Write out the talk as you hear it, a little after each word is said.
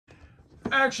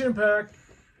Action Pack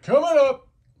coming up.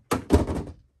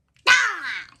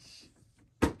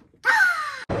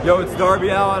 Yo, it's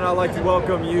Darby Allen. I'd like to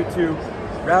welcome you to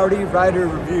Rowdy Ryder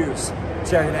Reviews.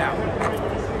 Check it out.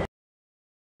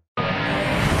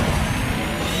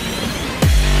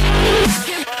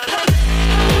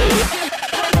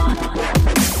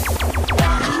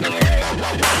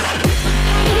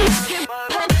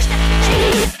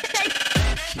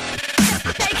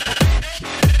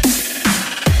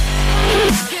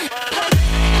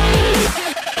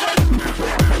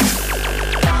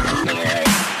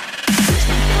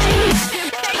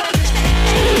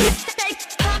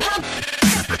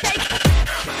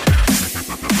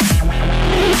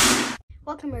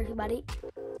 Welcome everybody,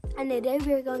 and today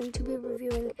we are going to be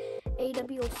reviewing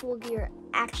AEW Full Gear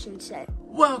Action Set.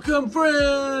 Welcome,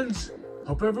 friends.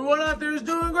 Hope everyone out there is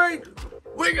doing great.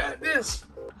 We got this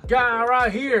guy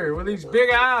right here with these big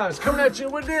eyes coming at you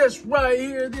with this right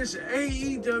here, this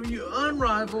AEW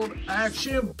Unrivaled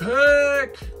Action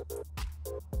Pack.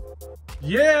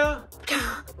 Yeah.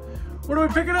 What are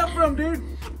we picking up from, dude?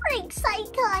 Ringside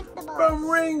Collectibles. From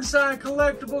Ringside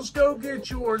Collectibles. Go get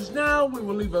yours now. We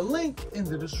will leave a link in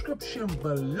the description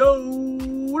below.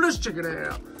 Let's check it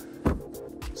out.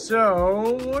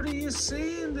 So, what do you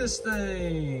see in this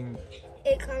thing?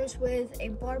 It comes with a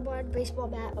barbed wire baseball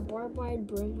bat, a barbed wire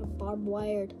broom, a barbed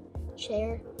wired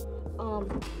chair,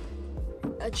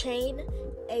 a chain,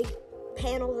 a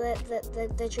panel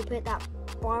that you put that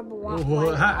barbed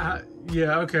wire.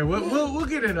 Yeah, okay. We'll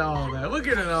get into all that. We'll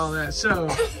get into all that. So,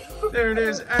 there it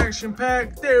is, Action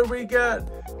Pack. There we got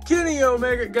Kenny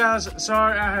Omega. Guys,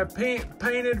 sorry, I have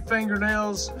painted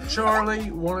fingernails. Charlie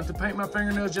wanted to paint my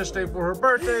fingernails yesterday for her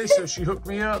birthday, so she hooked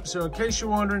me up. So, in case you're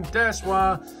wondering, that's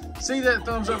why. See that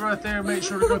thumbs up right there? Make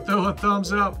sure to go throw a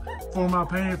thumbs up for my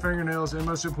painted fingernails, and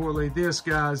most importantly, this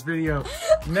guy's video.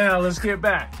 Now, let's get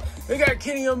back. We got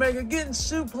Kenny Omega getting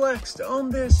suplexed on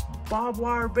this barbed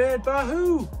wire bed by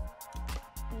who?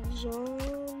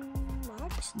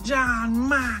 John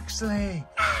Moxley.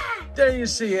 There you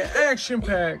see it. Action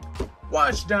Pack.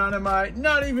 Watch Dynamite.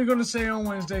 Not even going to say on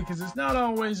Wednesday because it's not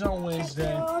always on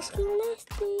Wednesday.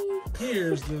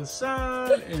 Here's the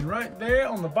side, and right there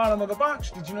on the bottom of the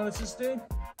box, did you notice this thing?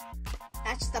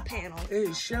 That's the panel.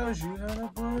 It shows you how to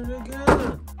put it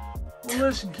together. Well,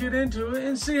 let's get into it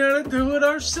and see how to do it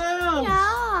ourselves.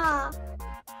 Yeah.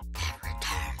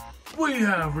 We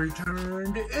have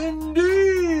returned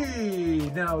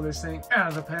indeed. Now this thing out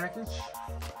of the package.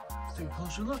 Let's take a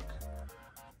closer look.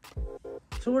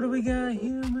 So what do we got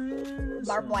here, man?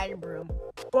 Barbed wire broom.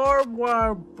 Barbed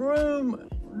wire broom.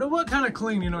 Now what kind of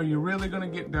cleaning are you really going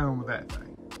to get done with that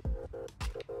thing?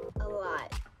 A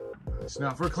lot. It's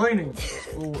not for cleaning.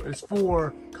 It's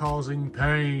for causing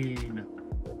pain.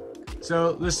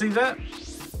 So let's see that.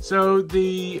 So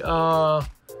the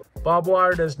barbed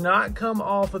wire does not come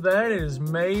off of that. It is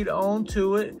made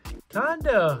onto it.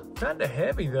 Kinda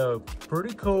heavy though.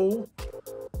 Pretty cool.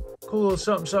 Cool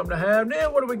little something to have.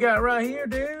 Now what do we got right here,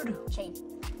 dude? Chain.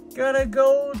 Got a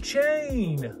gold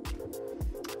chain.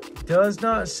 Does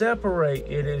not separate.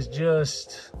 It is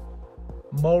just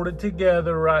molded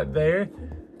together right there.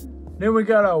 Then we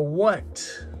got a what?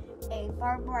 A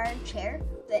barbed wire chair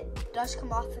that does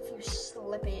come off if you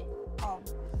slip it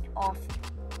off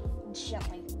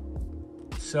gently.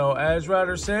 So as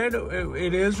Ryder said,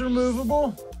 it is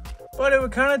removable, but it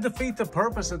would kind of defeat the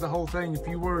purpose of the whole thing if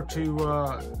you were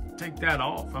to take that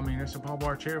off. I mean, it's a barbed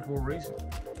wire chair for a reason.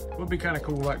 It would be kind of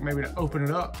cool, like maybe to open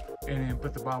it up and then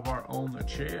put the barbed wire on the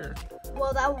chair.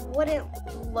 Well, that wouldn't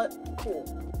look cool.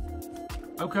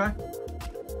 Okay.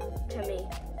 To me.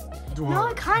 Well, No,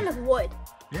 it kind of would.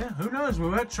 Yeah, who knows?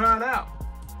 We'll have to try it out.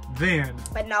 Then,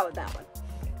 But not with that one.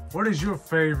 what is your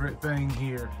favorite thing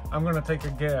here? I'm going to take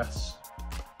a guess.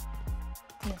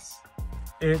 This.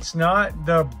 It's not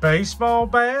the baseball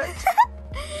bat?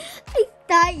 I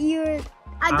thought you were...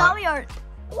 I thought we were...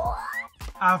 What?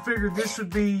 I figured this would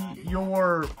be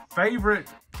your favorite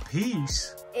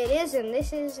piece. It is, and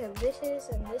this is, and this is,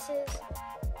 and this is.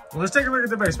 Well, let's take a look at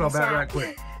the baseball bat right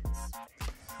quick.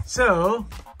 So,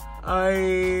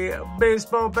 a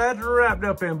baseball bat wrapped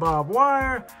up in barbed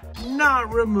wire,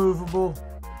 not removable,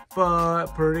 but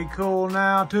pretty cool.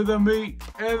 Now to the meat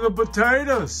and the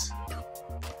potatoes.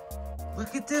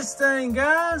 Look at this thing,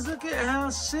 guys. Look at how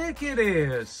sick it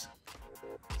is.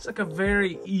 It's like a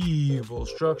very evil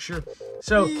structure.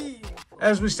 So,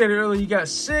 as we stated earlier, you got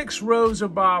 6 rows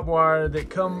of barbed wire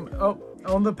that come up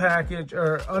on the package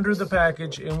or under the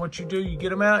package. And what you do, you get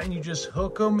them out and you just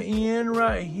hook them in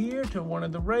right here to one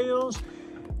of the rails.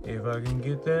 If I can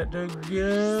get that to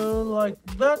go like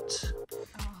that.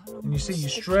 And you see, you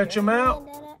stretch them out.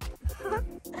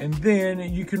 And then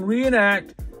you can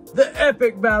reenact the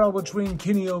epic battle between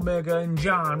Kenny Omega and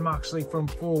Jon Moxley from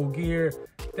Full Gear.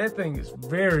 That thing is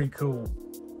very cool.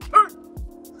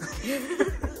 Did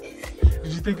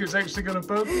you think it was actually going to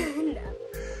poke you? No.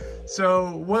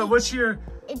 So what's your...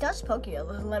 It does poke you a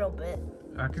little bit.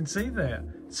 I can see that.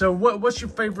 So what's your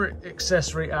favorite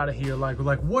accessory out of here? Like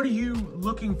what are you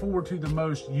looking forward to the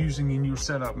most using in your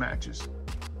setup matches?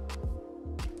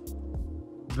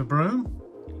 The broom?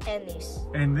 And these.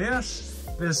 And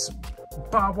this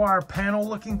barbed wire panel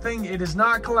looking thing. It is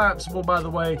not collapsible, by the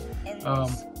way.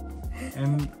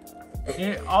 And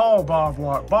All barbed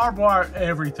wire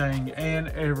everything and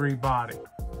everybody.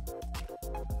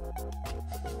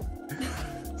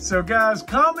 So guys,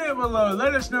 comment below.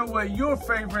 Let us know what your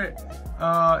favorite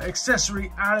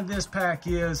accessory out of this pack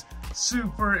is.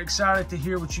 Super excited to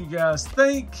hear what you guys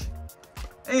think.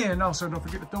 And also don't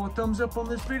forget to throw a thumbs up on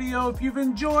this video if you've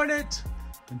enjoyed it.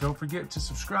 And don't forget to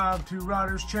subscribe to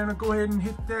Ryder's channel. Go ahead and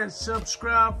hit that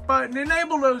subscribe button.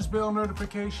 Enable those bell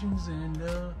notifications. And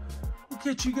we'll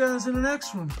catch you guys in the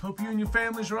next one. Hope you and your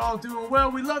families are all doing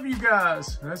well. We love you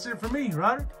guys. That's it for me,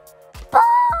 Ryder.